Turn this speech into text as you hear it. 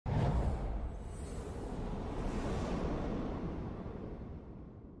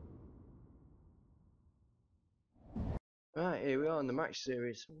Right, here we are on the match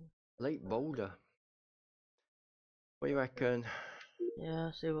series. Lake Boulder. What do you reckon?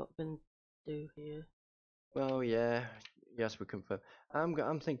 Yeah, see what we can do here. Well, yeah, yes, we confirm.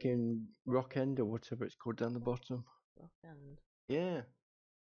 I'm thinking Rock End or whatever it's called down the bottom. Rock End. Yeah.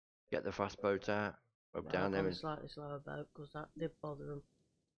 Get the fast boat out. Up Yeah, down I'll there. go slightly slower boat because that did bother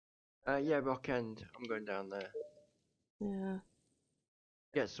them. Yeah, Rock End. I'm going down there. Yeah.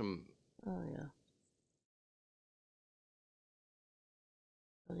 Get some. Oh yeah.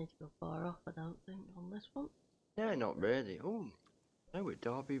 I need to go far off, I don't think, on this one. Yeah, not really. Oh, no, with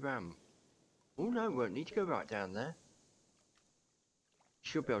Derby Ram. Oh no, we won't need to go right down there.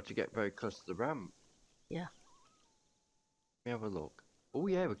 Should be able to get very close to the ramp. Yeah. Let me have a look. Oh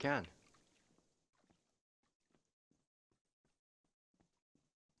yeah, we can.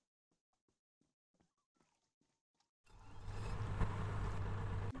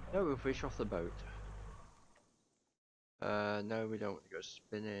 No, we'll fish off the boat. No, we don't want to go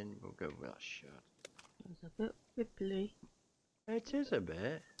spinning. We'll go with that shot. It's a bit ripply. It is a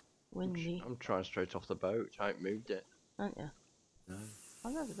bit. Windy. I'm trying straight off the boat. I haven't moved it. Aren't you? No.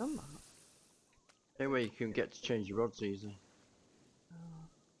 I've never done that. Anyway, you can get to change your rods easy. Oh,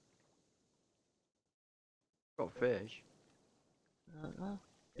 Got fish. I don't know.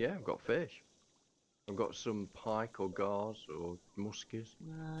 Yeah, I've got fish. I've got some pike or gars or muskies.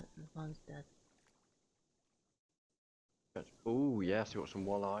 No, mine's dead. Oh yes, I've got some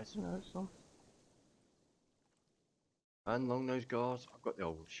walleyes. No, some. And long nose gars. I've got the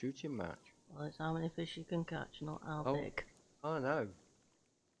old shooting match. Well, it's how many fish you can catch, not how Oh. big. I know.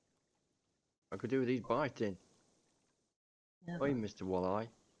 I could do with these biting. Yeah, Oi, Mr. Walleye.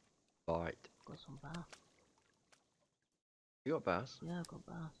 Bite. got some bass. You got bass? Yeah, I've got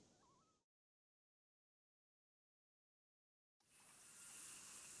bass.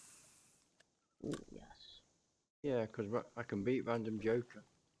 Ooh, yes. Yeah, because I can beat Random Joker.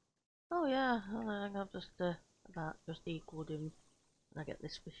 Oh yeah, I think I've just about just equalled him when I get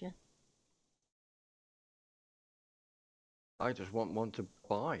this fish in. I just want one to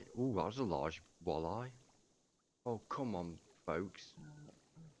bite. Ooh, that was a large walleye. Oh, come on, folks.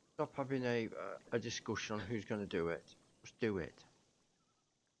 Stop having a discussion on who's going to do it. Just do it.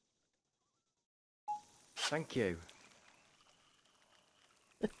 Thank you.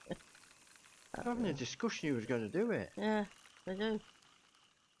 Stop having a discussion who was going to do it. Yeah, they do.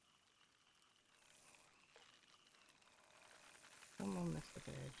 Come on, Mr.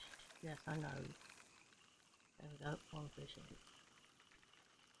 Fish. Yes, I know. There we go, one fish in.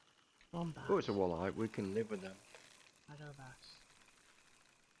 One bass. Oh, it's a walleye. We can live with them. I got a bass.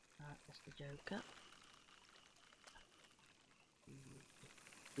 Right, Mr. Joker.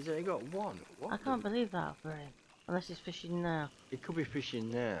 He's only got one. What? I can't believe that for him. Unless he's fishing now. He could be fishing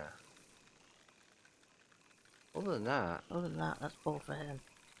there. Other than that. Other than that, that's ball for him.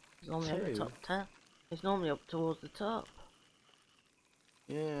 He's only at the Two. top 10. He's normally up towards the top.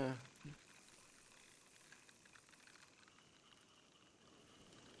 Yeah.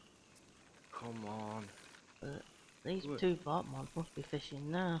 Come on. But these Look. two bottom ones must be fishing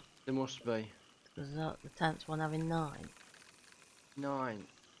now. There must be. Because the 10th one having 9. 9.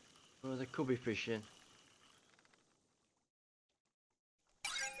 Well, they could be fishing.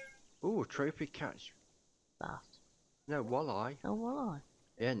 Ooh, trophy catch. Bass. No, walleye. Oh, walleye.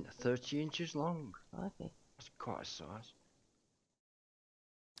 Yeah, 30 inches long. Okay. That's quite a size.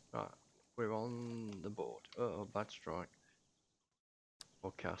 Right, we're on the board. Oh, bad strike.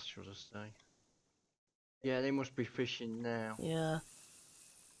 Or cast, should I say. Yeah, they must be fishing now. Yeah.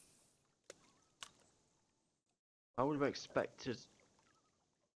 I would have expected to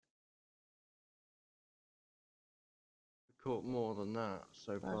caught more than that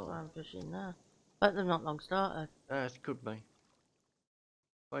so That's why far. I'm fishing now. But they've not long started. Yes, could be.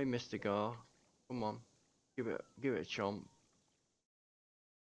 Hey, Mr. Gar, come on, give it a chomp.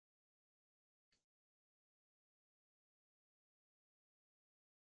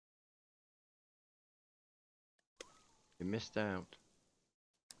 You missed out.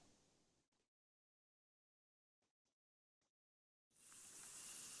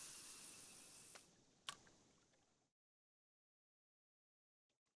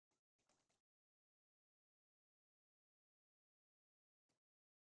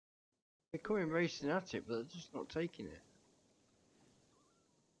 They're coming racing at it, but they're just not taking it.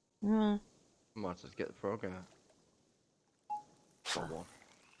 Hmm. Might as well get the frog out. Got one.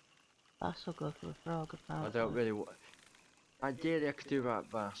 Bass will go for a frog I apparently. don't really want. Ideally, I could do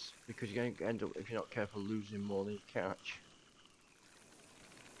that bass because you're going to end up, if you're not careful, losing more than you catch.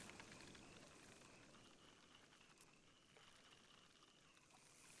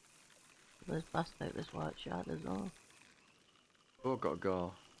 There's bass take this white shad as well. Oh, got to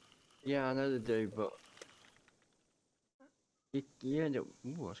go. Yeah, I know they do, but you end up.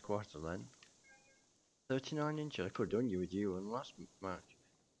 Ooh, that's quite a length. 39 inches. I could have done you with you in the last match.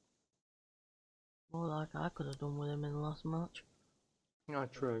 More like I could have done with him in the last match. Yeah,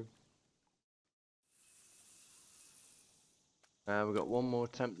 true. We've got one more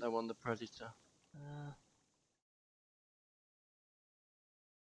attempt though on the Predator. Uh,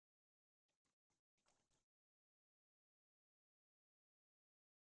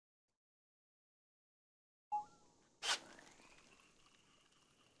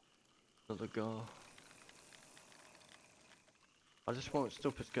 Another go. I just want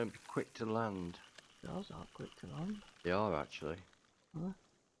stuff that's going to be quick to land. Those aren't quick to land. They are actually. Huh?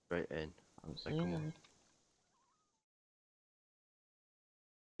 Straight in. I haven't They seen come on. any.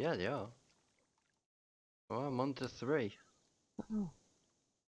 Yeah, they are. Well, I'm on to 3. Oh.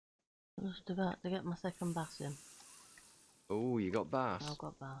 I'm just about to get my second bass in. Oh, you got bass. I've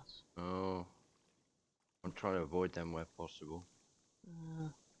got bass. Oh, I'm trying to avoid them where possible. Uh,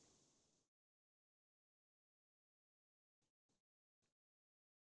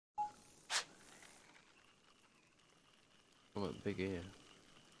 Something big here.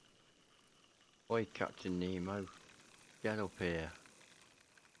 Oi, Captain Nemo. Get up here.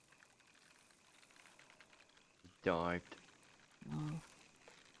 Dived. oh,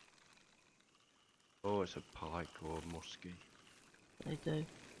 Oh, it's a pike or a muskie. they do.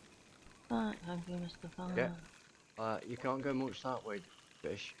 Right, thank you, Mr. Fire. Yeah. You can't go much that way,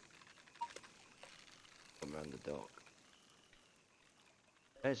 fish. Come round the dock.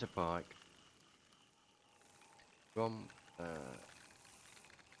 There's a pike. From,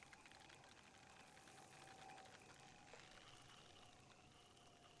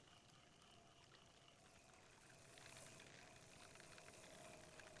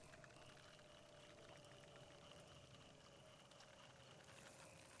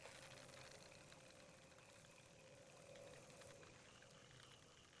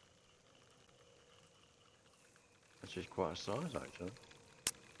 which is quite a size actually.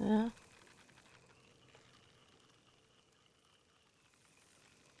 Yeah.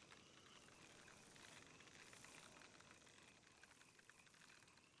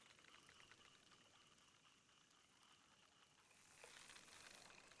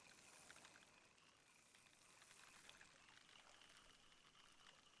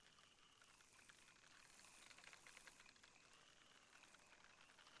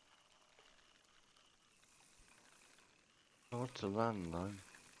 Hard to land though.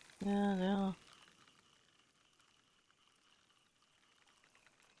 Yeah, they are.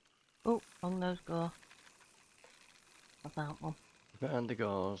 Oh, on those go. I found one. Found the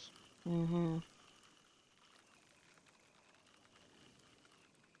gauze. Mm-hmm.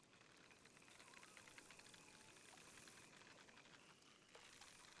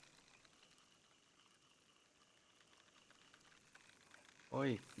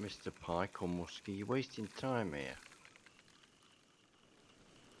 Oi, Mr. Pike or Muskie, you're wasting time here.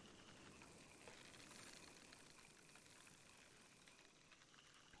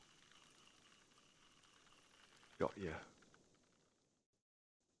 Got you.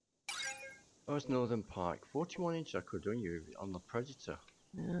 Oh, it's Northern Pike. 41 inches I could have done you on the Predator.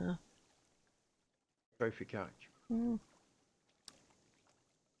 Yeah. Trophy catch. Mm.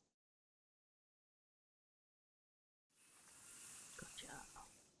 Gotcha.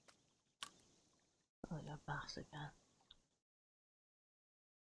 Oh, yeah, bass again.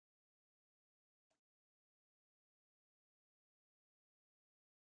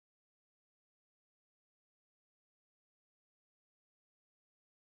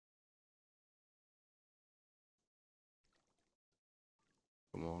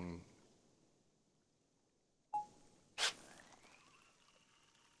 Come on.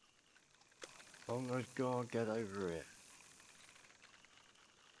 Oh my god, get over it.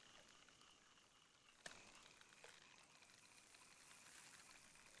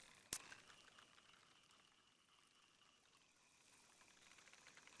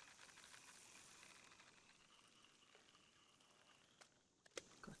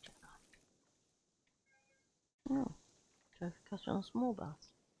 Gotcha. Oh, trophy catch on a small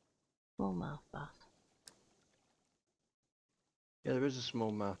bass. Smallmouth bass. Yeah, there is a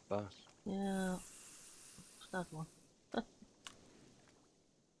smallmouth bass. Yeah, just had one.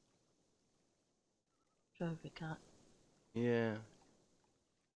 Trophy cat. Yeah.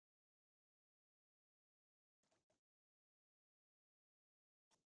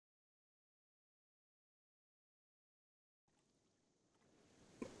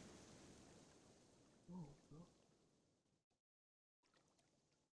 Oh, look.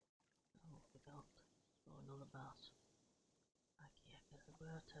 Oh, we got. Oh, another bass. Thank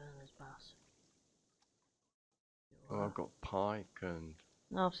Where turn is bass? Oh, I've got pike and...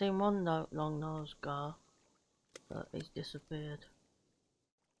 No, I've seen one long-nosed gar, but he's disappeared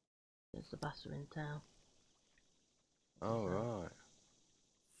since the bass are in town. Oh, right.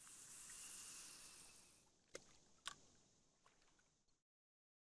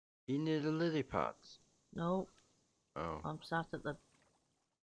 You near the lily pads? No, Oh. I'm sat at the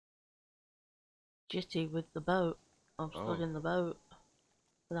jetty with the boat. I'm stood Oh. in the boat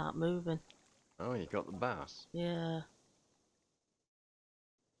without moving. Oh, you got the bass? Yeah.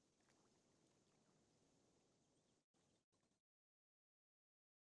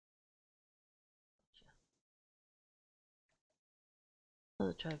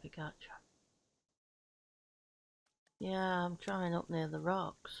 Another trophy catcher. Yeah, I'm trying up near the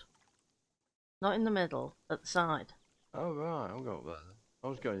rocks. Not in the middle, at the side. Oh, right. I'll go up there then. I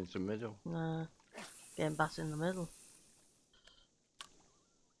was going into the middle. Nah, getting bass in the middle.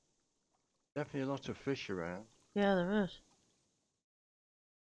 Definitely a lot of fish around. Yeah, there is.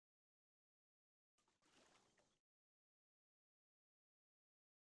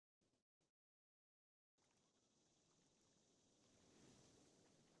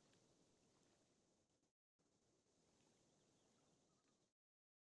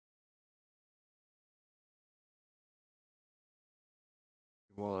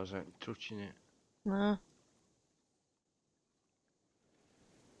 While I was out touching it. Nah.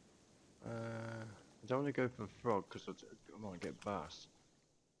 I don't want to go for frog because I might get bass.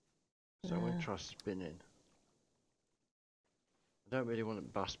 So I'm going to try spinning. I don't really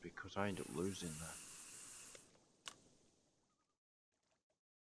want bass because I end up losing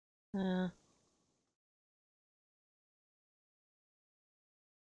that. Yeah.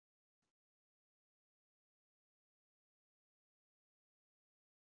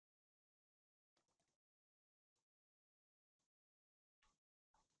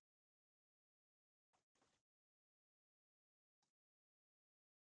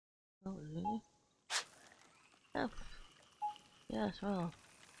 Oh, really? Yeah. Yes, well.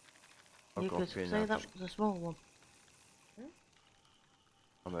 I'll You go could up here say now. that was a small one.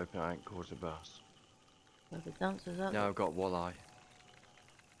 I'm hoping I ain't caught a bass. If it dances out, Now I've got walleye.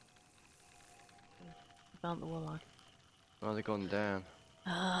 you found the walleye. Oh, they've gone down.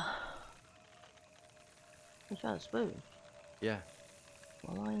 Ah. You tried a spoon? Yeah.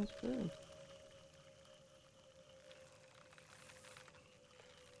 Walleye and spoon.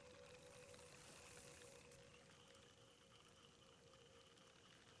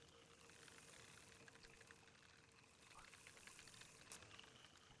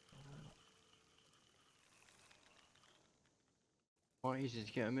 Quite easy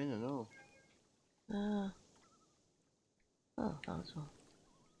to get them in and all. Oh, found some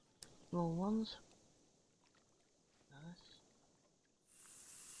small ones. Nice.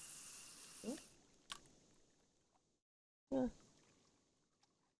 Yeah. Yeah.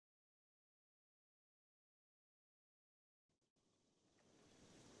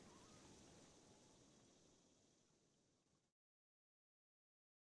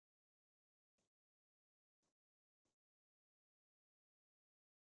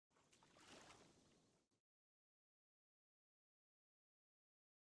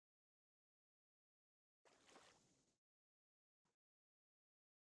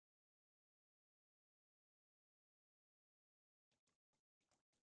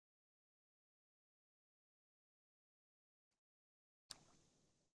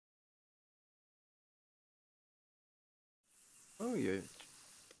 Oh, you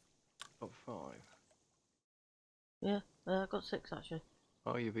got 5. Yeah, I got 6 actually.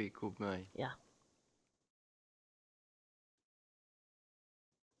 Oh, you've equalled me. Yeah.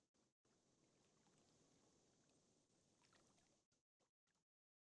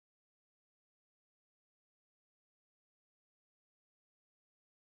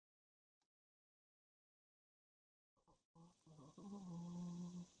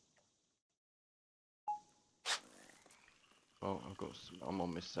 Oh, I'm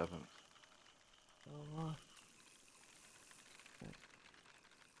on my 7th. Oh,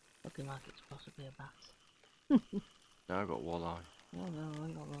 looking like it's possibly a bass. Now I've got walleye. Oh no, I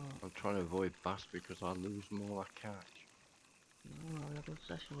ain't got that. I'm trying to avoid bass because I lose more I catch. No, I'm having a good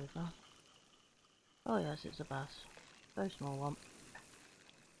session with that. Oh yes, it's a bass. Very small one.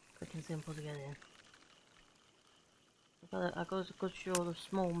 Quick and simple to get in. I got a good short of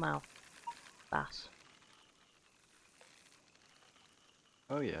smallmouth bass.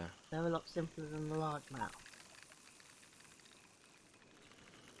 Oh, yeah. They're a lot simpler than the largemouth.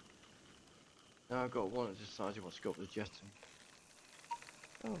 Now I've got one that decides he wants to go up the jetty.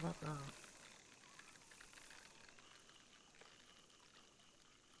 Oh, that's right.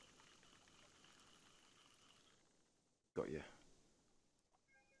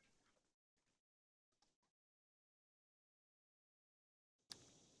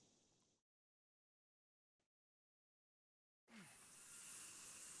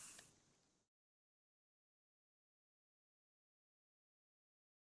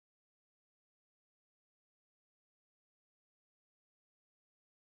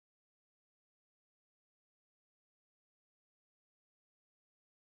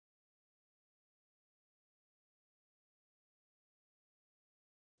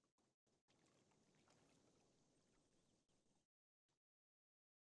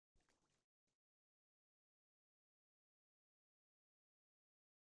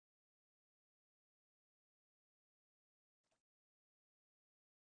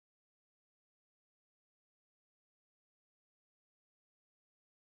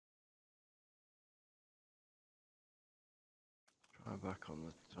 back on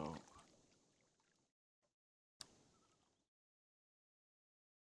the top.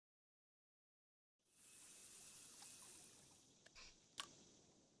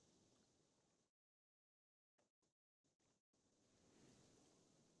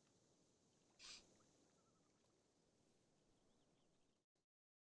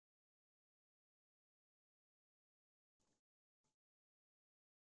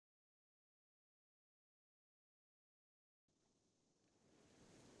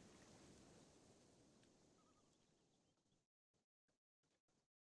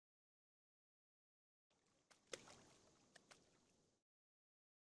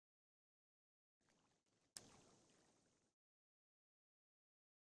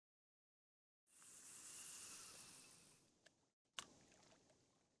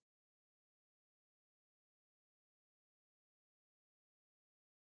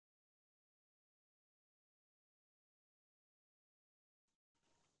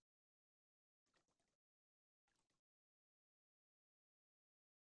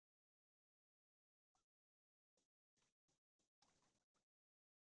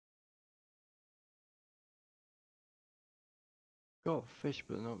 Got fish,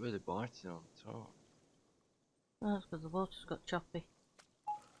 but not really biting on top. That's because the water's got choppy.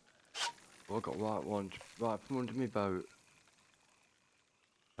 Well, I got right one right from under my boat.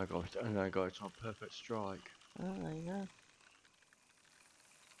 I got it, and I got it on perfect strike. Oh, there you go.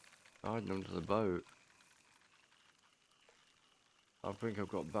 Hiding under the boat. I think I've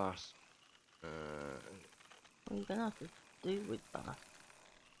got bass. What are you going to have to do with bass?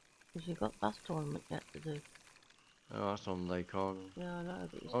 Because you've got bass tournament yet to do. Oh, that's on Lake Arnold. Yeah, I know,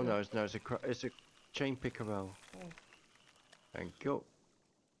 but you Oh still... no, it's a chain pickerel. Oh. Thank you.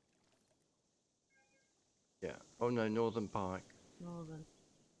 Yeah. Oh no, northern pike. Northern.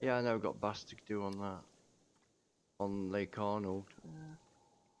 Yeah, I know. Got bass to do on that. On Lake Arnold. Yeah.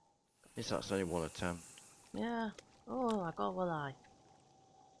 Yes, that's only one attempt. Yeah. Oh, I got a walleye.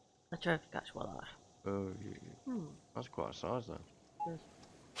 A trophy catch walleye. Oh, Hmm. that's quite a size then. Good.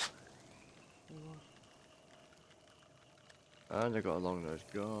 There was. And I got a long nose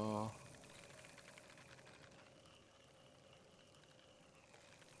gar.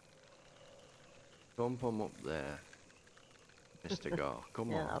 Dump 'em up there, Mr. Gar.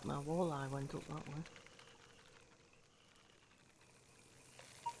 Come Yeah, on. that, my walleye went up that way.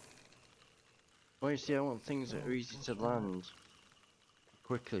 Well, you see, I want things that are Oh, easy to what's that? land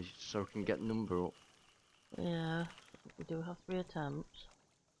quickly, so I can get number up. Yeah, we do have 3 attempts.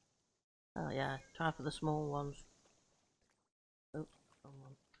 Oh yeah, try for the small ones. Oh, wrong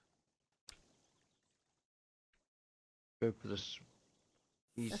one. Go for the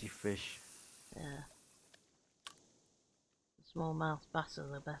easy fish. Yeah. The smallmouth bass are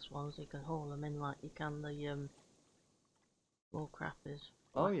the best ones. You can haul them in like you can the small crappies.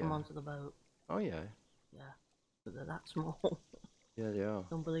 Oh Whack them yeah. onto the boat. Oh yeah. Yeah, but they're that small. Yeah, they are.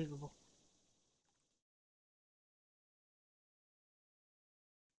 Unbelievable.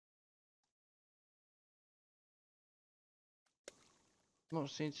 Not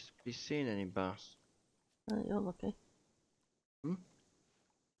seem to be seeing any bass. You're lucky. Hmm?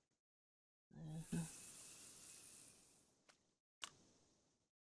 Yeah.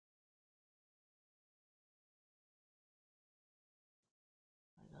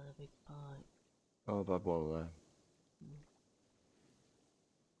 I got a big pike. Oh, I've had one of them. Mm.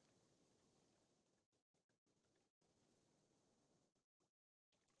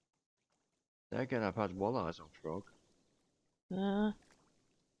 There again, I've had walleyes on frog. Yeah.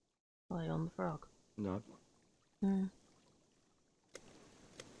 Are you on the frog? No. Hmm.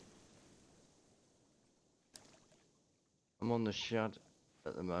 I'm on the shad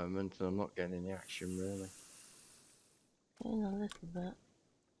at the moment, and I'm not getting any action really. In a little bit.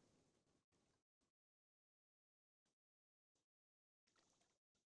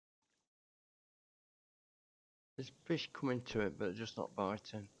 There's fish coming to it, but just not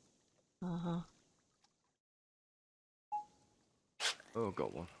biting. Uh-huh. Oh,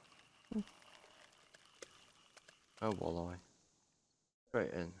 got one. Mm. Oh, walleye.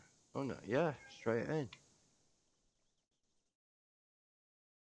 Straight in. Oh no, yeah, straight in.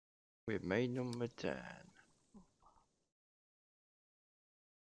 We've made number 10.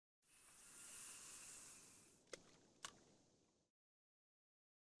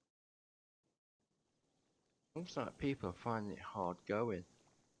 Looks like people are finding it hard going.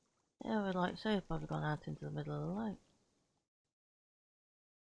 Yeah, we'd like to say I've probably gone out into the middle of the lake.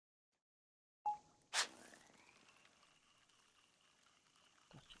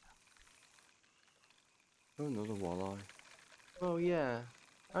 Gotcha. Oh, another walleye. Oh yeah,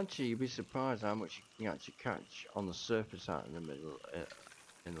 Actually, you'd be surprised how much you can actually catch on the surface out in the middle,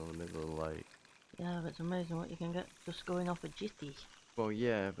 in the middle of the lake. Yeah, but it's amazing what you can get just going off a jitty. Well,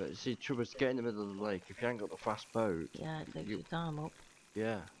 yeah, but see, the trouble is, to get in the middle of the lake, if you ain't got the fast boat, Yeah, it takes you, your time up.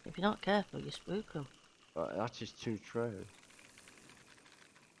 yeah, If you're not careful, you spook them. but that is too true.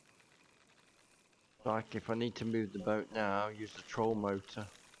 Like, if I need to move the boat now, use the troll motor.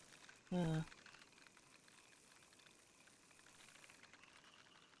 Yeah.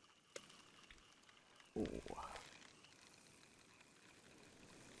 Ooh.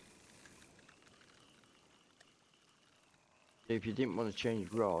 If you didn't want to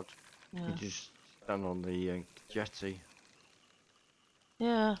change rod, Yeah. you just stand on the jetty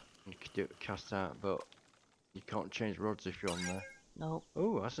Yeah. and you could do it cast out, but you can't change rods if you're on there. Nope.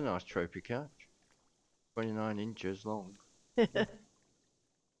 Oh, that's a nice trophy catch. 29 inches long.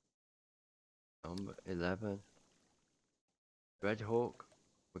 Number 11. Red Hawk,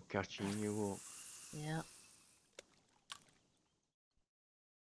 we're catching you up. Yeah.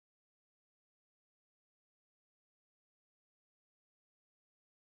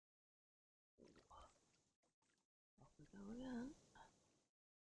 Off we go again.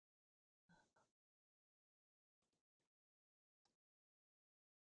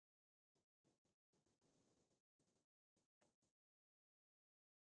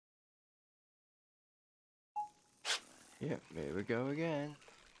 Yep, here we go again.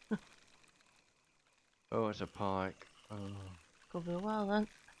 Oh, it's a pike. Oh. Could be a while then.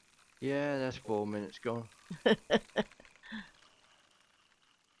 Yeah, that's 4 minutes gone.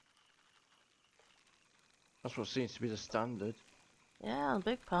 That's what seems to be the standard. Yeah, on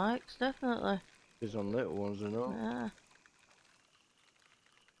big pikes, definitely. Is on little ones or not. Yeah.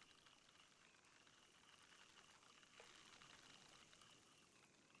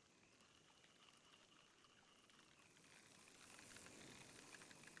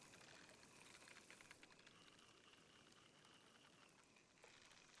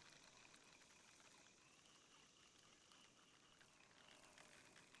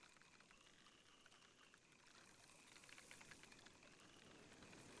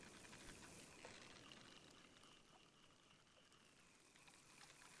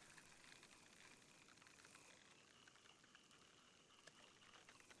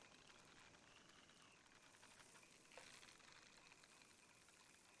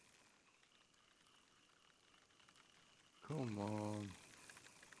 Come on.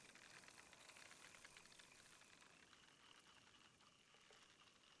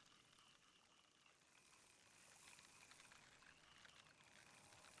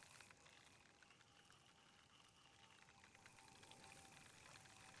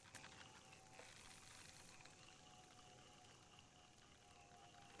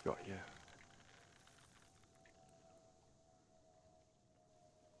 Got you.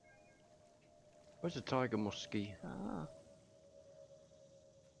 Where's the tiger muskie? Ah.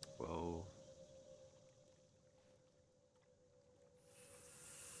 Whoa.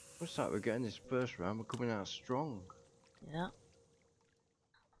 Looks like we're getting this first round, we're coming out strong. Yeah.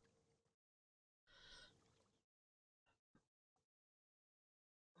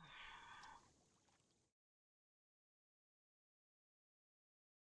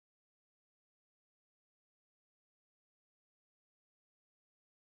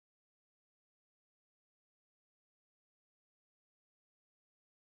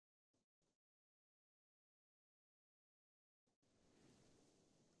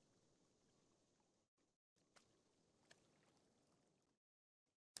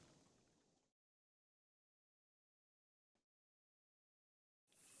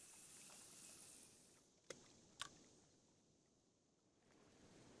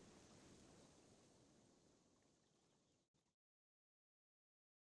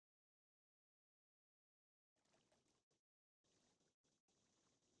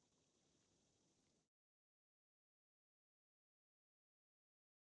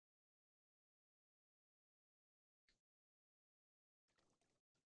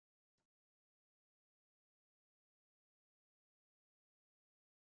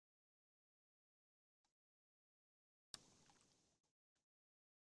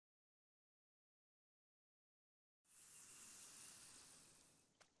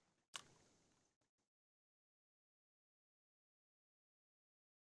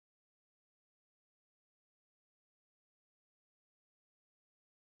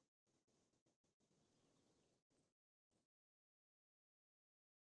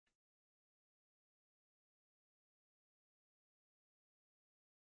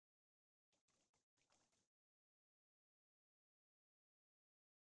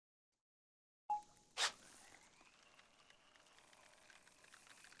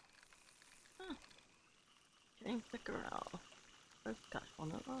 chain pickerel. Let's catch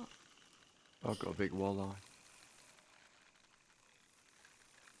one at that. I've got a big walleye.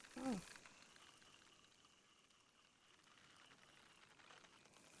 Oh,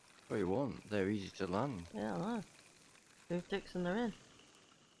 What do you want? They're easy to land. yeah, I know. 2 ticks and they're in.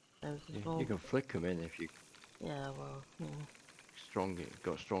 There's the Yeah, small. you can flick them in if you Yeah, well, yeah.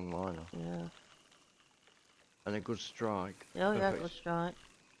 got a strong liner Yeah. and a good strike. Oh, yeah, Perfect, good strike.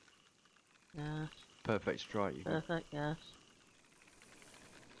 Yeah, perfect strike. You can. perfect, yes.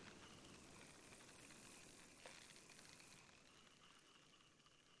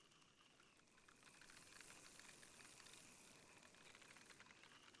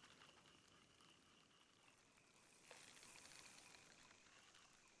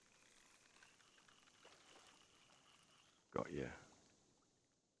 Got you.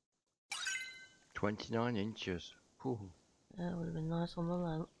 29 inches. Ooh, Yeah, it would have been nice on the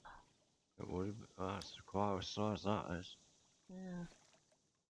length. it would have. That's quite a size that is. Yeah.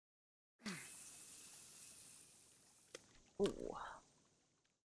 Ooh.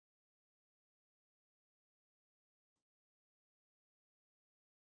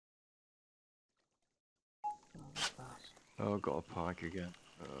 Oh, that's fast. Oh, I got a pike again.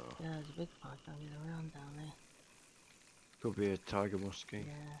 Oh, Yeah, there's a big pike hanging around down there. could be a tiger muskie.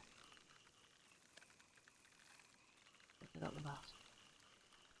 Yeah. Pick up the bass.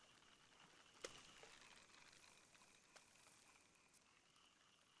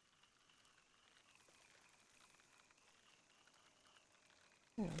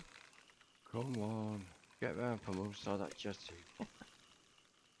 Yeah. Come on, get round from the other side of that jetty.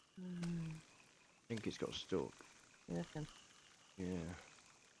 Hmm. I think it's got stuck. You reckon? Yeah.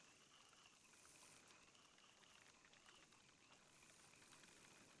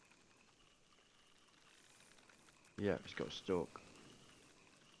 Yeah, it's got stuck.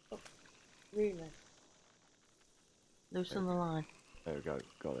 Really? Loosen the line. There we go,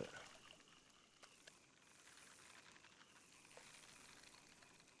 got it.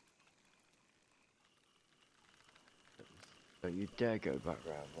 Don't you dare go back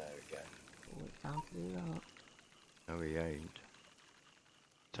round there again. Oh, it's time to do that. No, he ain't.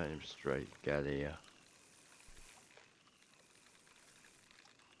 Tell him straight, get here.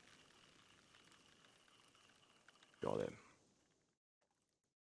 Got him.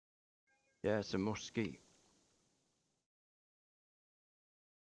 Yeah, it's a muskie.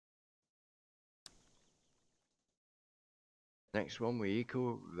 Next one we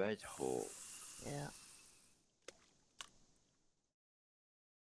equal red hawk. Yeah.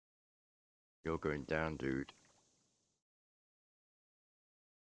 You're going down, dude.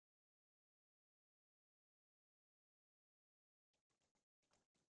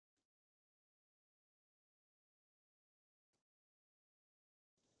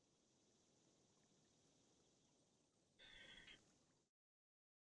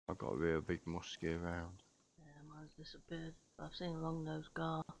 I've got a real big muskie around. Yeah, mine's disappeared. I've seen a long-nosed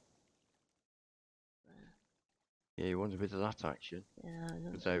gar. Yeah, he wants a bit of that action. Yeah, it Because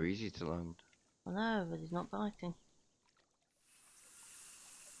doesn't they're seem... easy to land. I know, but he's not biting.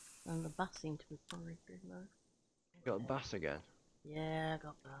 And the bass seem to be pretty good though. You got a bass again? Yeah, I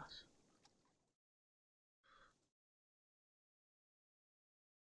got bass.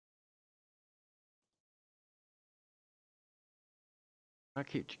 I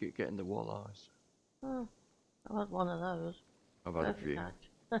keep getting the walleyes. Oh, I had one of those. I've had a Trophy few.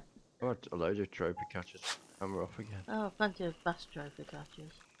 catch. I've had a load of trophy catches. And we're off again. Oh, plenty of bass trophy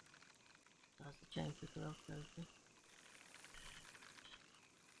catches. That's the chain pickerel trophy.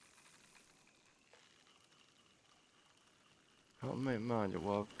 Can't make mind of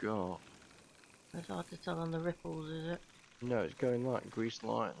what I've got. It's hard to tell on the ripples, is it? No, it's going like grease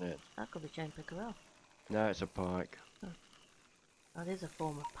lightning. That could be chain pickerel. No, it's a pike. Oh, that is a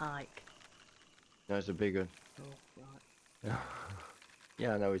form of pike. No, it's a big one. Oh, right.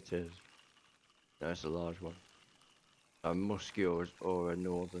 Yeah, I know it is. No, it's a large one. A musky or a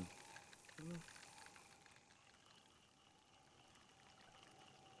northern. Mm.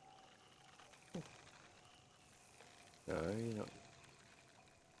 No, you're not.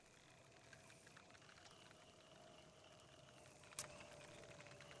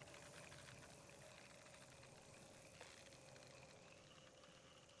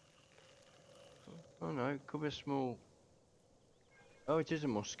 Oh no, it could be a small. Oh, it is a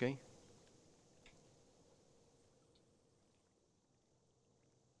muskie.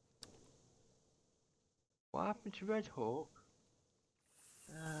 What happened to Red Hawk?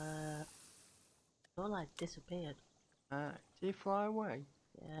 All like disappeared. Did he fly away?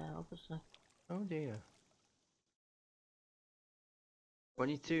 Yeah, obviously. Oh dear.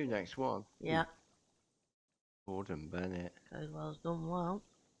 22 next one. Yeah. Gordon Bennett. Goes well's done well.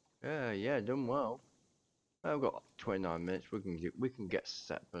 Yeah, done well. I've got 29 minutes. We can get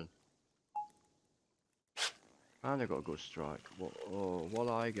 7. And I got a good strike. Oh,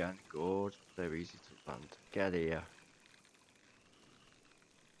 walleye again. Good. They're easy to land. Get here.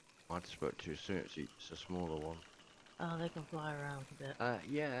 I just spoke too soon. It's a smaller one. Oh, they can fly around a bit.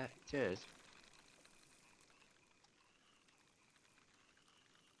 Yeah, it is.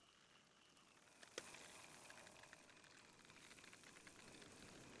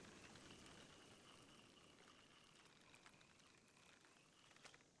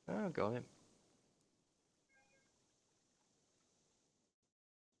 Oh, got him.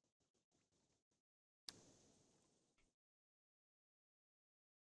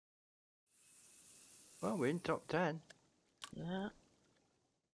 Well, we're in top 10. Yeah.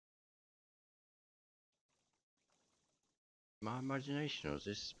 My imagination was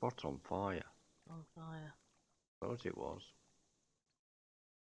this spot on fire. On fire. Thought it was.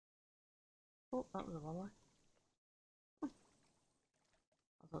 Oh, that was a walleye.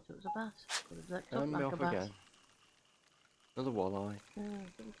 I thought it was a bass. Could have looked up And like me a off bass. again. Another walleye. Yeah,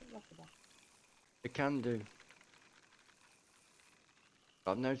 didn't look like a bass. They can do.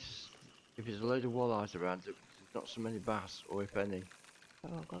 I've noticed if there's a load of walleyes around, there's not so many bass, or if any.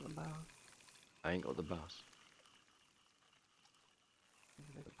 Oh, I've got the barrel. I ain't got the bass.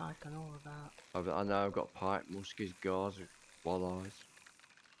 There's a big pike and all of that. I know I've got pike, muskies, gars, walleyes.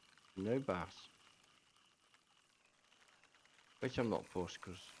 No bass. Which I'm not fussed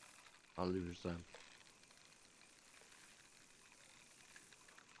because I'll lose them.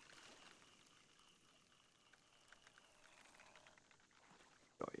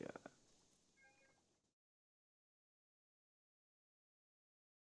 Oh yeah.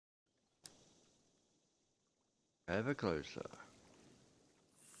 Ever closer.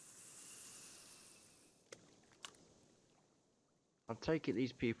 I take it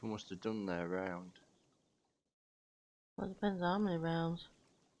these people must have done their round. Well, it depends how many rounds.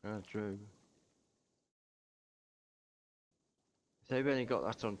 True. If they've only got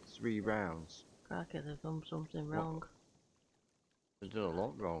that on 3 rounds, Cracky, they've done something wrong. they've done a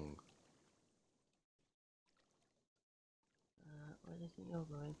lot wrong. Where do you think you're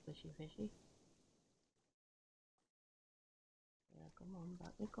going, fishy fishy? Yeah, come on,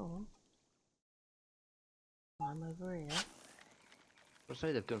 back you come. I'm over here. I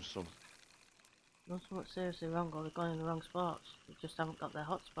say they've done some. Done something seriously wrong, or they've gone in the wrong spots. They just haven't got their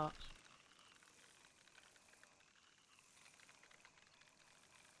hot spots.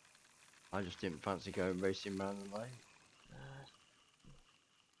 I just didn't fancy going racing round the lake.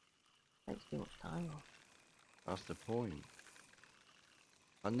 Takes too much time off. That's the point.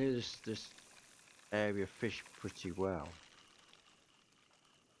 I knew this area fished pretty well.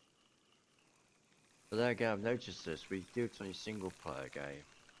 But there again, I've noticed this. We do it on a single player game.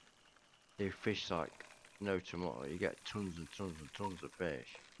 You fish like no tomorrow. You get tons and tons and tons of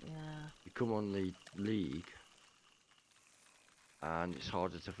fish. Yeah. You come on the league, and it's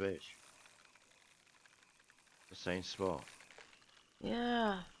harder to fish. The same spot.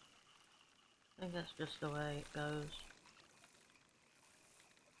 Yeah. I think that's just the way it goes.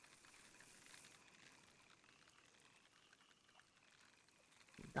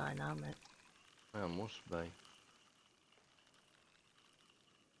 Dynamic. Yeah, must be.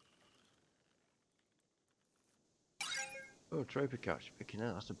 Oh, trophy catch picking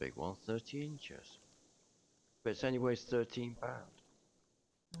out. That's a big one. 30 inches. But it's only weighs 13 pounds.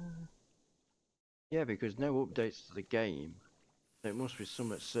 Yeah, because no updates to the game. So it must be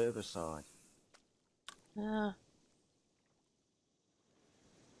some at server side. Yeah.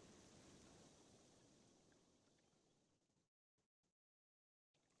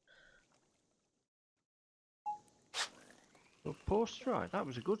 Well, poor strike. That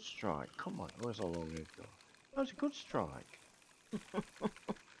was a good strike. Come on, where's how long we've got? That was a good strike.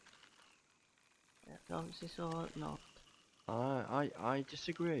 Yeah, obviously saw it not. I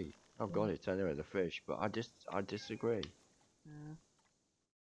disagree. I've got it anyway, the fish, but I disagree. Yeah.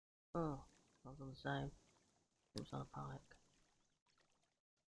 Oh, I was on the same. It was on a pike.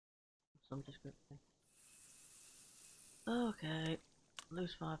 Some description. Okay.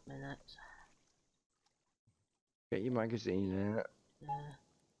 Lose 5 minutes. Get your magazine out. Yeah.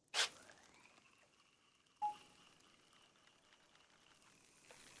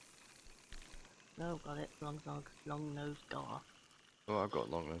 No, got it. Long nose gar. Oh, I've got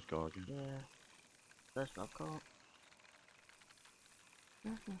long nose garden. Yeah. First one I've caught.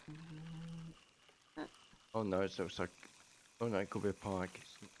 Oh no, it looks like. Oh no, it could be a pike.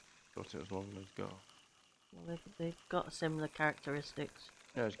 Thought it was long nose gar. Well, they've got similar characteristics.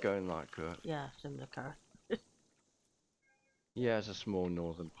 Yeah, it's going like Yeah, similar character. Yeah, it's a small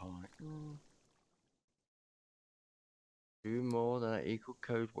northern pike. Mm. 2 more than an equal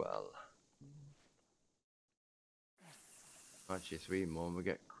code well. Actually, 3 more and we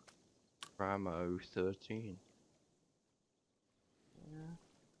get Cramo 13. Yeah.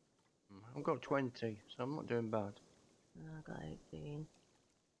 I've got 20, so I'm not doing bad. I got 18.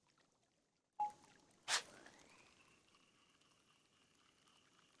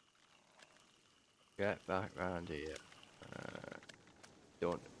 Get back round here.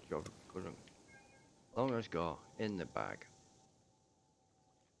 Don't job couldn't. Long as go in the bag.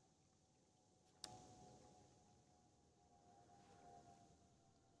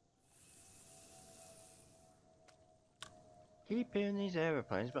 Keep hearing these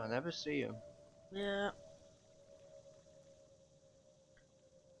aeroplanes, but I never see them. Yeah.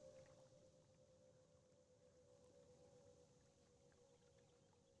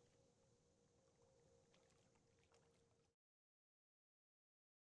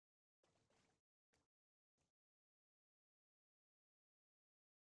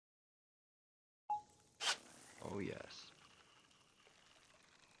 Oh yes.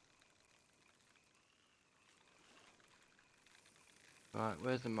 Right,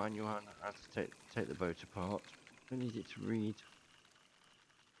 where's the manual on how to take the boat apart? I need it to read.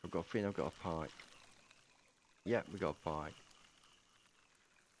 I've got a feeling I've got a pike. Yep, we got a pike.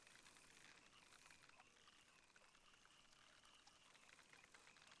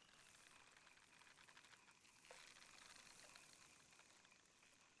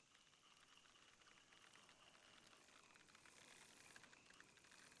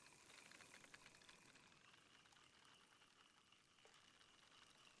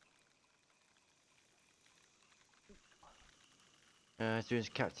 It's doing his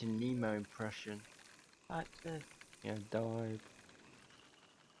Captain Nemo impression. Like to. Yeah, dive.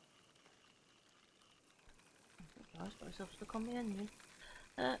 I got myself stuck on the engine.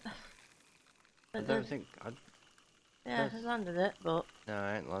 I But don't think yeah, I landed it, but no,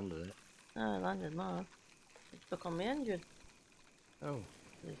 I ain't landed it. no, I landed mine. It's stuck on the engine. Oh.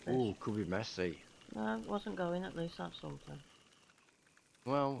 These fish. Ooh, could be messy. No, it wasn't going. At least that's something.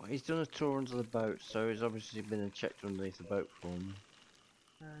 Well, he's done a tour under the boat, so he's obviously been and checked underneath the boat for me.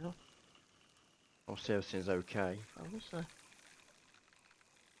 Fair enough. Obviously everything's okay. Obviously.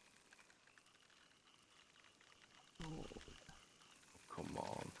 Oh, Come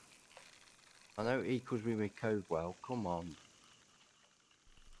on. I know it equals me with code well. Come on.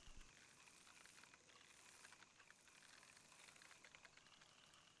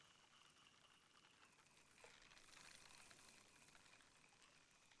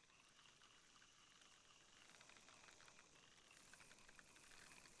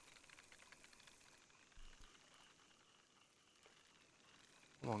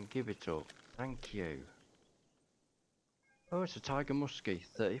 Come on, give it up. Thank you. Oh, it's a tiger muskie,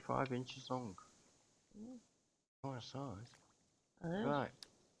 35 inches long. Nice size. it is. Right,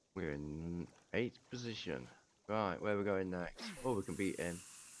 we're in 8th position. Right, where are we going next? Oh, we can beat him.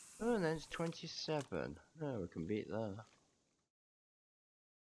 Oh, and then it's 27. Oh, we can beat that.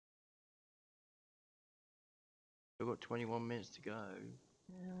 We've got 21 minutes to go.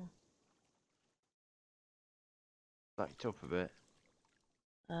 Yeah. Backed up a bit.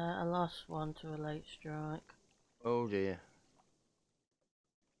 I lost one to a late strike. Oh dear.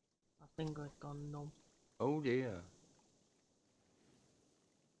 My finger's gone numb. Oh dear.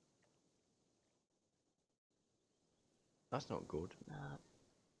 That's not good. No.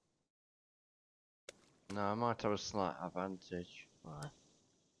 No, I might have a slight advantage. Why?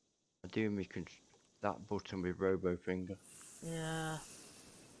 I do me that button with Robo Finger. Yeah.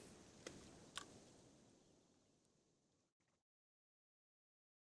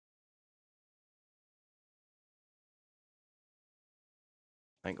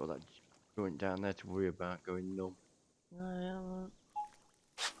 I ain't got that joint down there to worry about going numb. No, yeah, well,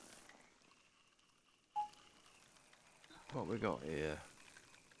 What we got here?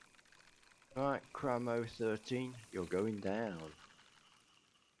 Right, Cramo 13, you're going down.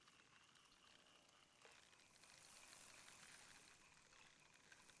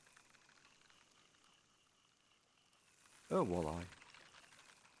 Oh, walleye.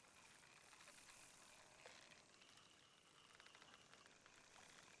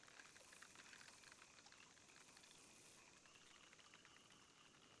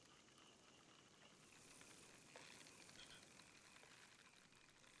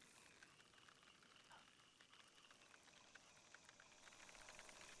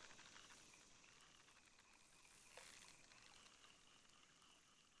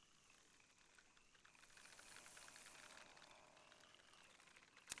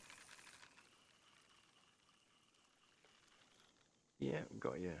 Yeah,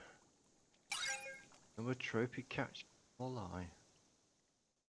 got you. Another trophy catch walleye.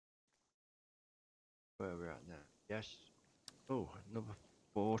 Where are we at now? Yes. Oh, another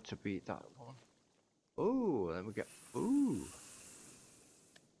 4 to beat that one. Oh, then we get. Ooh.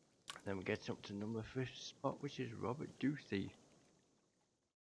 Then we get up to number 5th spot, which is Robert Duthie.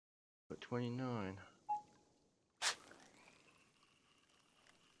 At 29.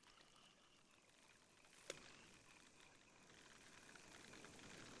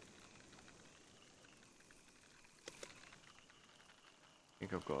 I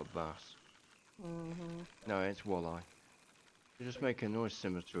think I've got a bass. No, it's walleye. You just make a noise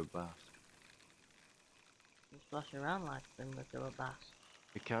similar to a bass. You splash around like similar to a bass.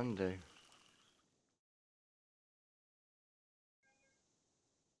 You can do.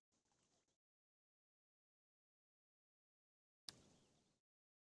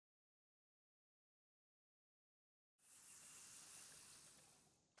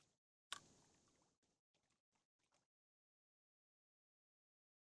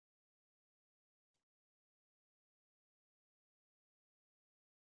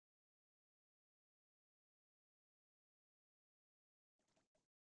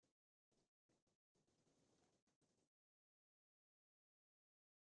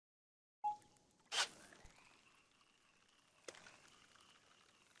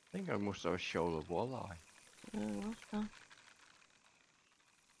 I think I must have a shoal of walleye. Yeah, what's that?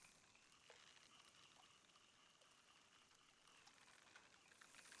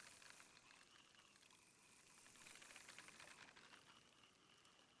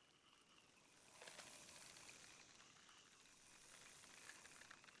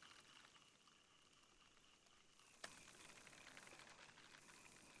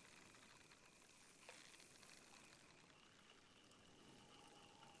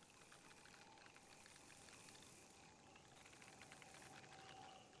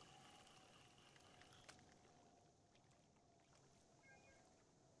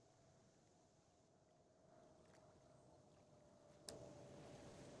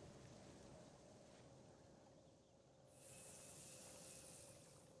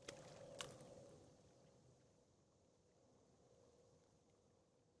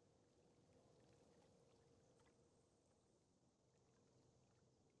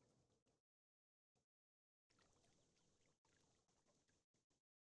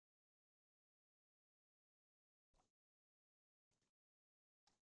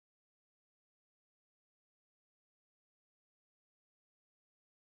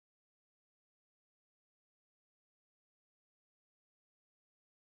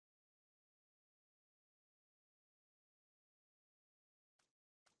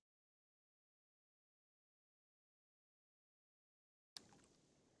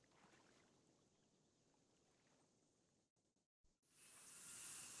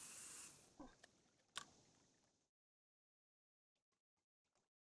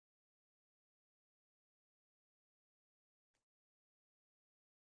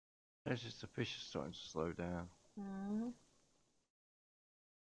 It's just the fish is starting to slow down. And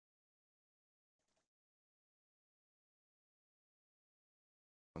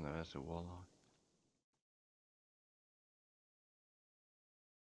there's a walleye.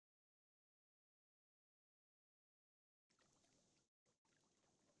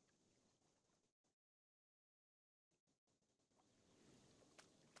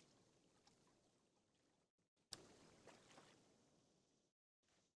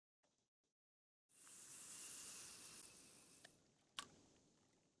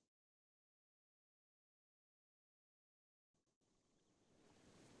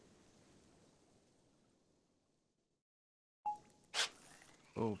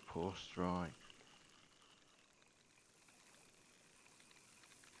 Oh, poor strike.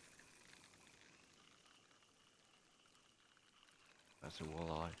 That's a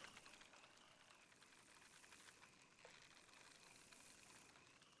walleye.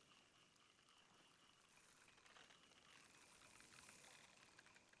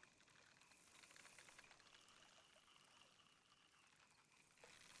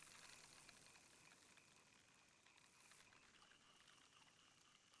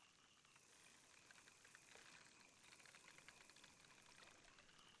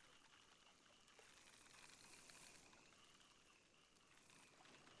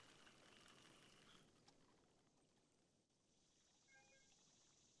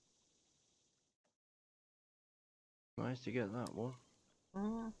 Managed to get that one.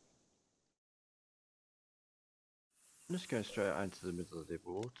 I'm just going straight out into the middle of the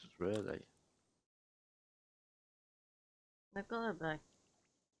waters, really. They've got it back.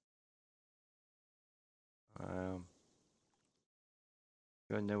 Um,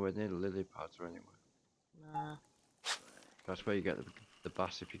 Go nowhere near the lily pads or anywhere. Nah. That's where you get the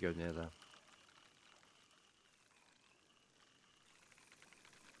bass if you go near them.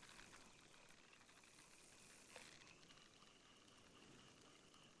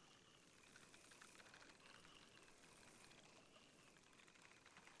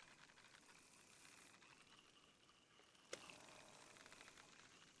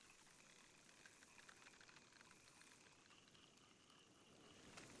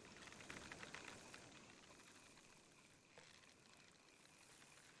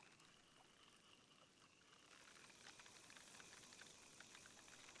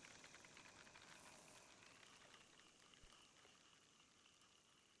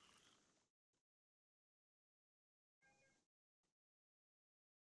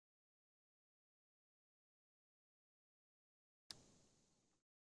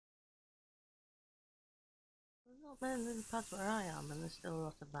 There's not many lily pads where I am, and there's still a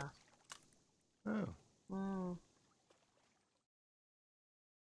lot of bass. Oh. Hmm.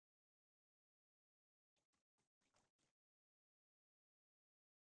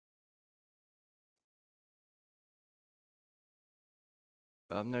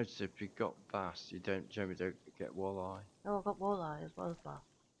 But I've noticed if you've got bass, you generally don't get walleye. Oh, I got walleye as well as bass.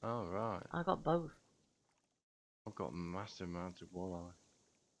 Oh, right. I got both, I've got massive amounts of walleye.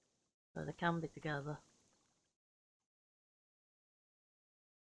 so they can be together.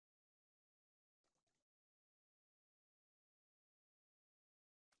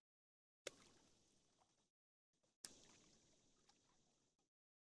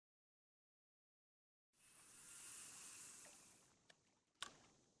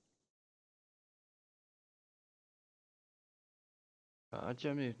 But I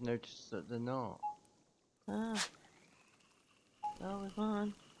generally noticed that they're not. Ah, so was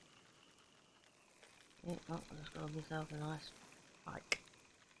mine. Yeah, oh, I just got myself a nice pike.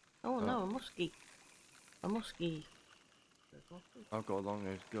 Oh no, a muskie. A muskie. There's muskie. I've got a long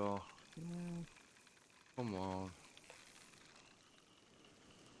nose gar. Mm. Come on.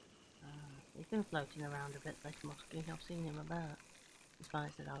 He's been floating around a bit, this muskie. I've seen him about. He's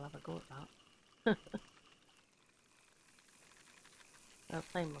finally said I'll have a go at that. A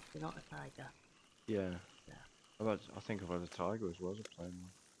plain muskie, not a tiger. Yeah. Yeah. I think I've had a tiger as well as a plain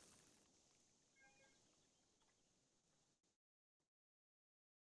one.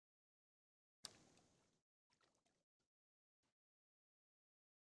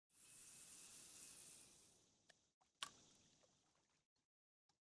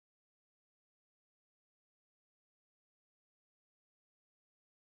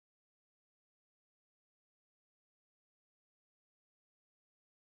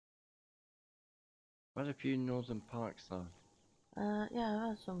 I've had a few northern pikes though. Yeah, I've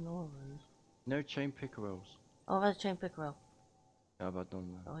had some northerns. No chain pickerels. Oh, I've had a chain pickerel. Yeah, I've had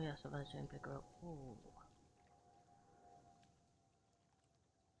none there. Oh yes, I've had a chain pickerel. Ooh.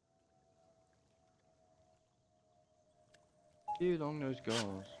 Few long nose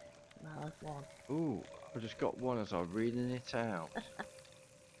gars. No, that's one. Ooh, I just got one as I was reading it out.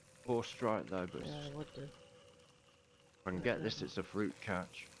 Poor strike though, but Yeah, they would do. if I can get this, it's a fruit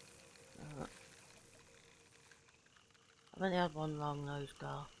catch. I've only had one long nose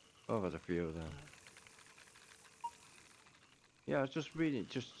gar. Oh, I've had a few of them. Yeah, I was just reading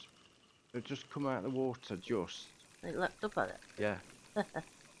it, it just come out of the water, just. It leapt up at it. Yeah,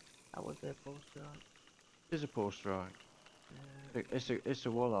 That would be a poor strike. it's a poor strike. Yeah. It's a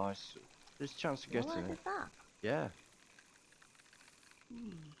walleye. There's a chance of Well, getting I it. did that. Yeah.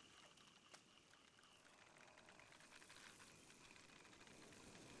 Hmm.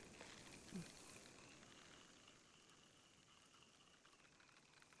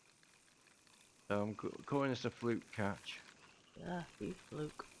 So I'm calling this a fluke catch. Yeah, beef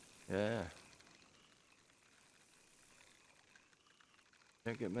fluke. Yeah.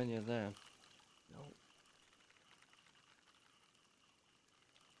 Don't get many of them. No.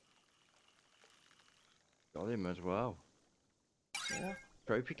 Got him as well. Yeah.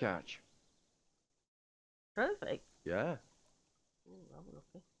 Trophy catch. Trophy. Yeah. Ooh, that was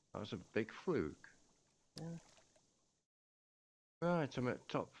lucky. That was a big fluke. Yeah. Right, I'm at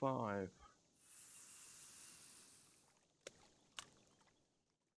top 5.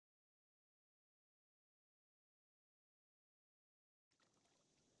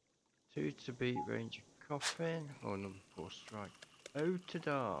 Two to beat Ranger Coffin. Oh, number 4 strike. Oh,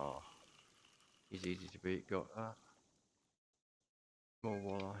 ta-da. He's easy to beat, got that. More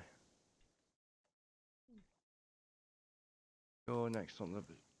walleye. Go next on the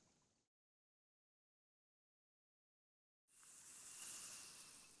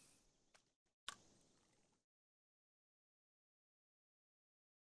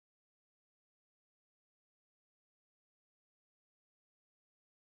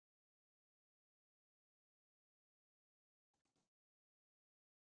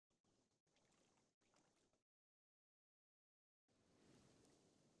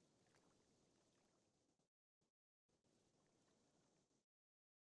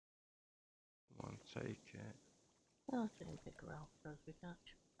take it. Oh, chicken pickerel, trophy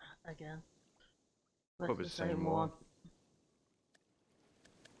catch. Again. But Probably it's the the same same one. one.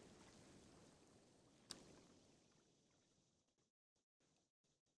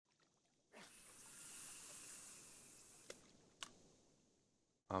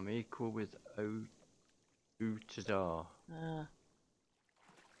 I'm equal with Utadar.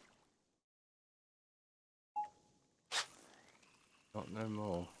 Not no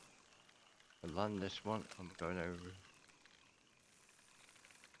more. I land this one, I'm going over.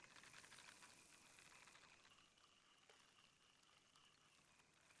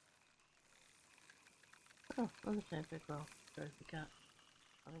 Oh, another chicken pickerel, trophy catch.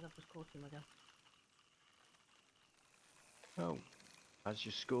 I think I've just caught him again. Oh, how's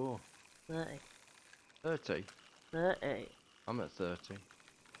your score? 30. 30? 30. I'm at 30.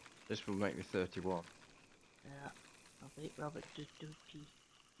 This will make me 31. Yeah. I beat Robert Doothy.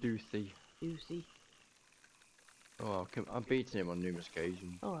 Juicy. Oh, I've beaten him on numerous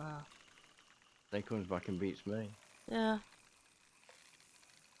occasions. Oh wow. Then he comes back and beats me. Yeah.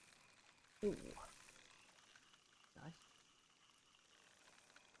 Ooh. Nice.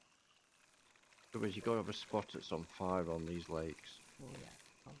 Otherwise, you got to have a spot that's on fire on these lakes. Oh yeah,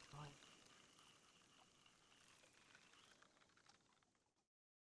 I'm fine.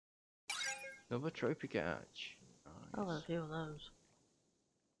 Another trophy catch. I've got a Nice. few of those.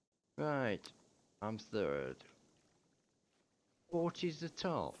 Right, I'm third. 40's the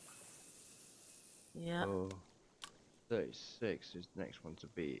top. Yeah. Oh, 36 is the next one to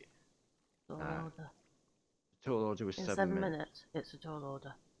beat. Tall Nah, order. the tall order was In 7 7 minutes. minutes, it's a tall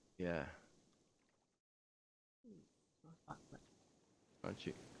order. Yeah. Nice backflip. Aren't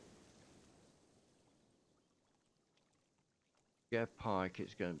you? Get a pike,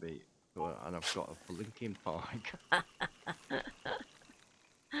 it's going to be. Well, and I've got a blinking pike.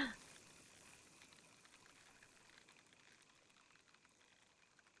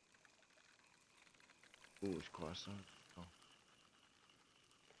 Oh, it's quite sad. Oh.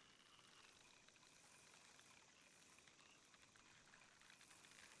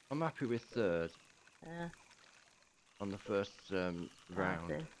 I'm happy with third Yeah. on the first round.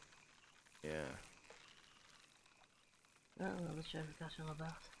 Party. Yeah. Oh, another trophy catch on the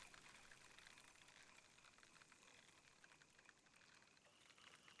bass.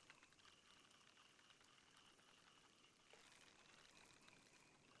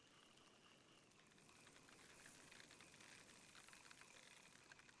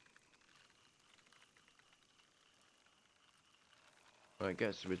 Well, it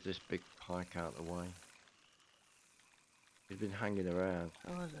gets with this big pike out of the way. He's been hanging around.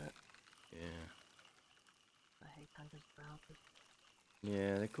 Oh, is it? Yeah. I hate tankers brownfish.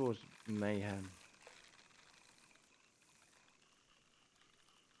 Yeah, they cause mayhem.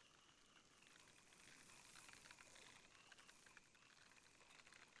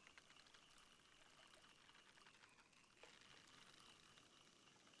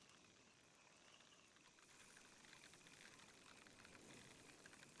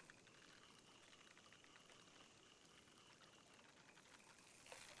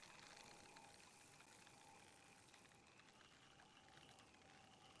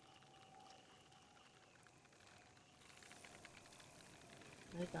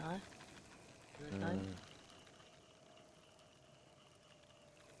 They die. Do they die?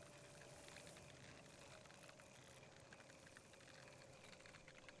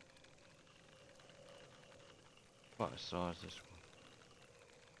 Quite a size this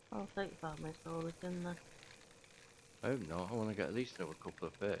one. Oh, 35 minutes for all this in there. I hope not. I want to get at least another couple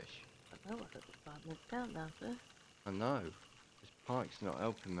of fish. I know what's at the 5 minutes countdown, sir. I know. This pike's not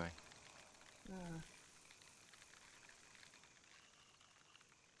helping me. No.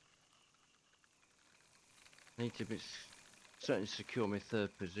 I need to be certainly secure my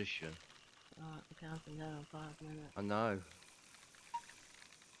third position. Right, we're counting down 5 minutes. I know.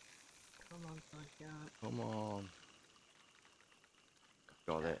 Come on, sunshine. Come on.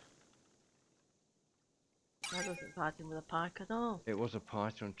 Got it. That doesn't fighting with a pike at all. It was a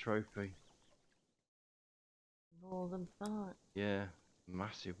python trophy. More than fight. Yeah.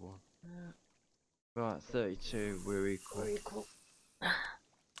 Massive one. Yeah. Right, 32. We're equal. We're equal.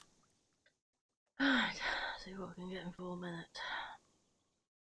 Alright, see what we can get in 4 minutes.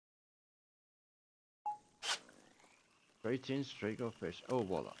 Straight in, straight go fish. Oh,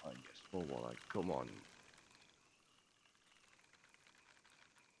 walleye. Yes, more walleye. Come on.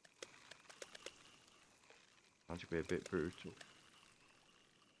 Trying to be a bit brutal.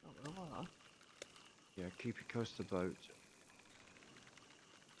 Oh, well, Yeah, keep it close to the boat.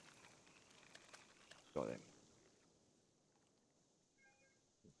 Got it.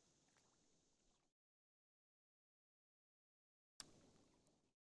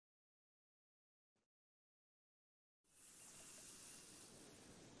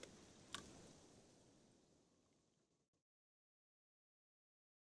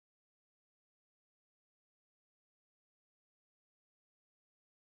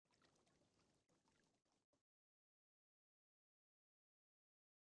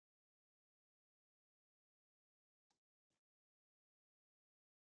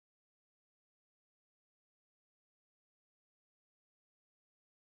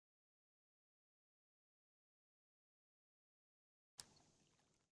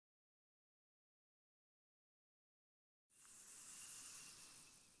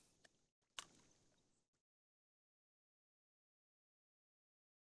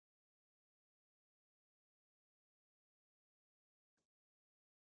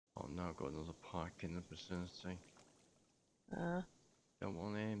 now I've got another pike in the vicinity. Don't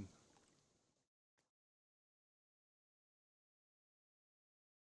want him.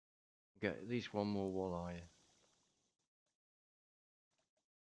 Get at least one more walleye.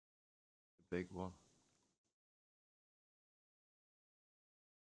 The big one.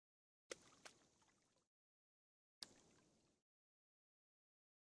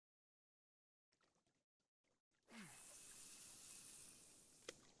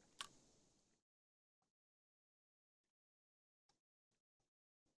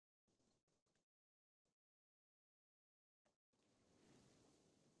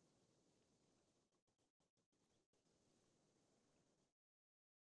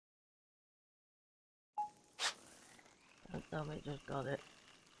 Don't tell me it just got it.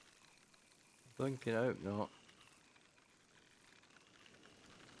 Blinking hope not.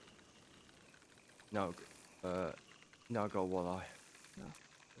 No, no, I got a walleye. No.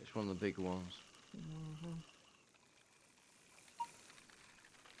 It's one of the big ones.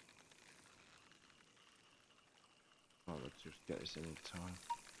 Oh, let's just get this in time.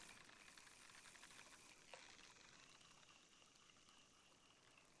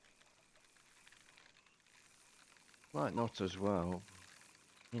 Might not as well.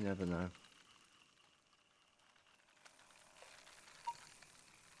 You never know.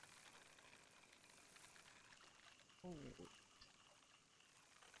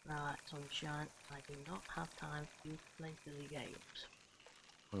 Right, sunshine. I do not have time for you to play silly games.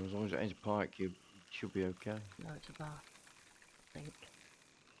 Well, as long as it ain't a pike, you should be okay. No, it's a bath. I think.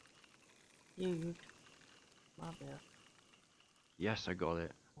 Huge. Might be a Yes, I got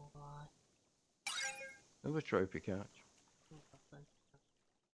it. walleye. Another trophy catch.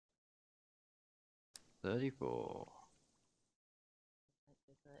 34.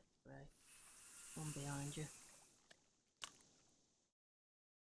 One behind you.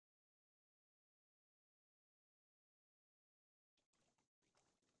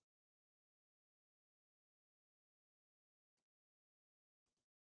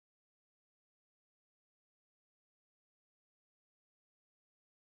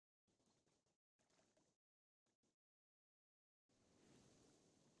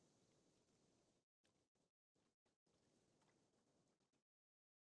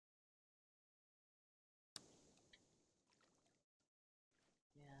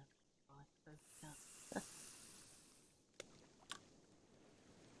 Yeah, right, so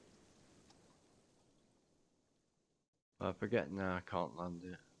I forget now, I can't land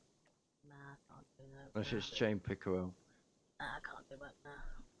it. nah, I can't do that. Unless Nah. it's chain pickerel. Nah, I can't do that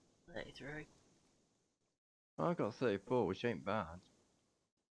now. 33. Oh, I got 34, which ain't bad.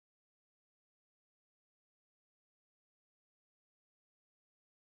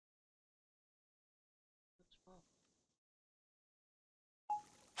 Good spot.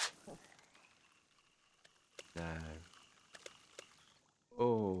 No.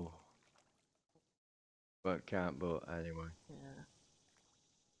 Oh. But can't, but anyway. Yeah.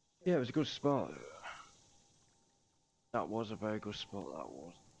 Yeah, it was a good spot. That was a very good spot, that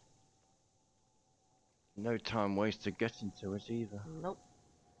was. No time wasted getting to it either. Nope.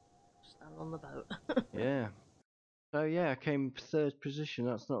 Stand on the boat. Yeah. So yeah, I came third position.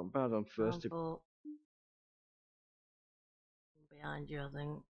 That's not bad on first. Behind you, I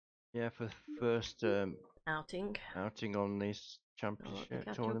think. Yeah, for first Outing. outing on this Oh, let me championship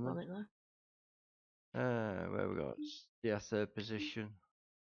catch up on tournament. it though. Where we got? Yeah, third position.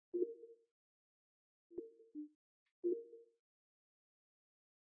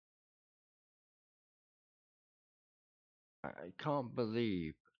 I can't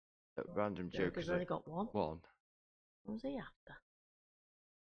believe that Random Joker's Joker's only got one. one. What was he after?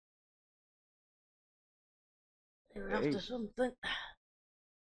 They were after something.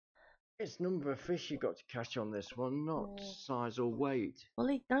 It's number of fish you got to catch on this one, not size or weight. Well,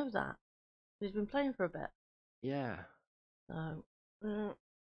 he knows that. He's been playing for a bit. Yeah. So.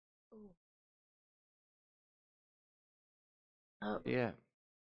 Yeah.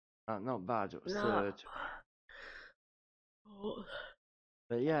 Not bad. It was No. third. Oh.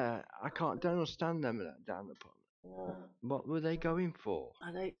 But yeah, I don't understand them down the pond. What were they going for?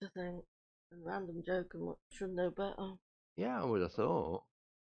 I'd hate to think Random Joker should know better. Yeah, I would have thought.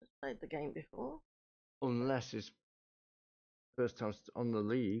 He's played the game before. Unless it's first time on the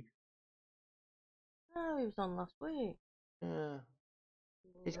league. No, he was on last week. Yeah.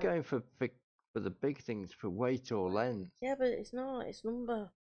 He's going for the big things, for weight or length. Yeah, but it's not. It's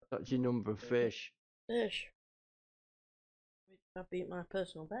number. That's your number of fish. Fish. I beat my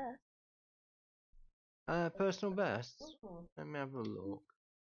personal best. Personal best? Let me have a look.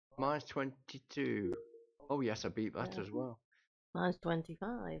 Mine's 22. Oh yes, I beat that as well. Mine's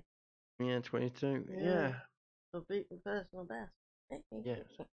 25. Yeah, 22. Yeah. Yeah. So beat the personal best. Yeah.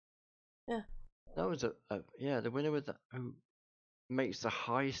 Yeah. That was the winner with who makes the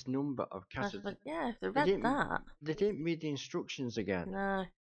highest number of That's castles. what, yeah, if they They read didn't. that. They didn't read the instructions again. No.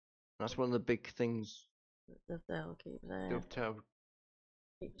 That's one of the big things. They'll keep saying. Dovetail.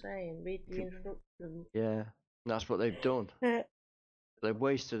 Keep saying, read the instructions. Yeah. That's what they've done. Yeah. They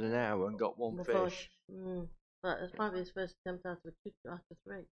wasted an hour and got one fish. But it's probably his first attempt after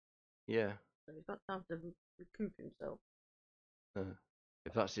three. Yeah. So he's got time to recoup himself.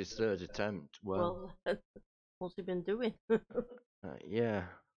 If that's his third attempt, well. What's he been doing? Yeah.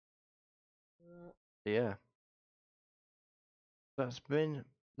 Yeah. That's been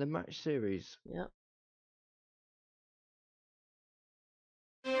the match series. Yep.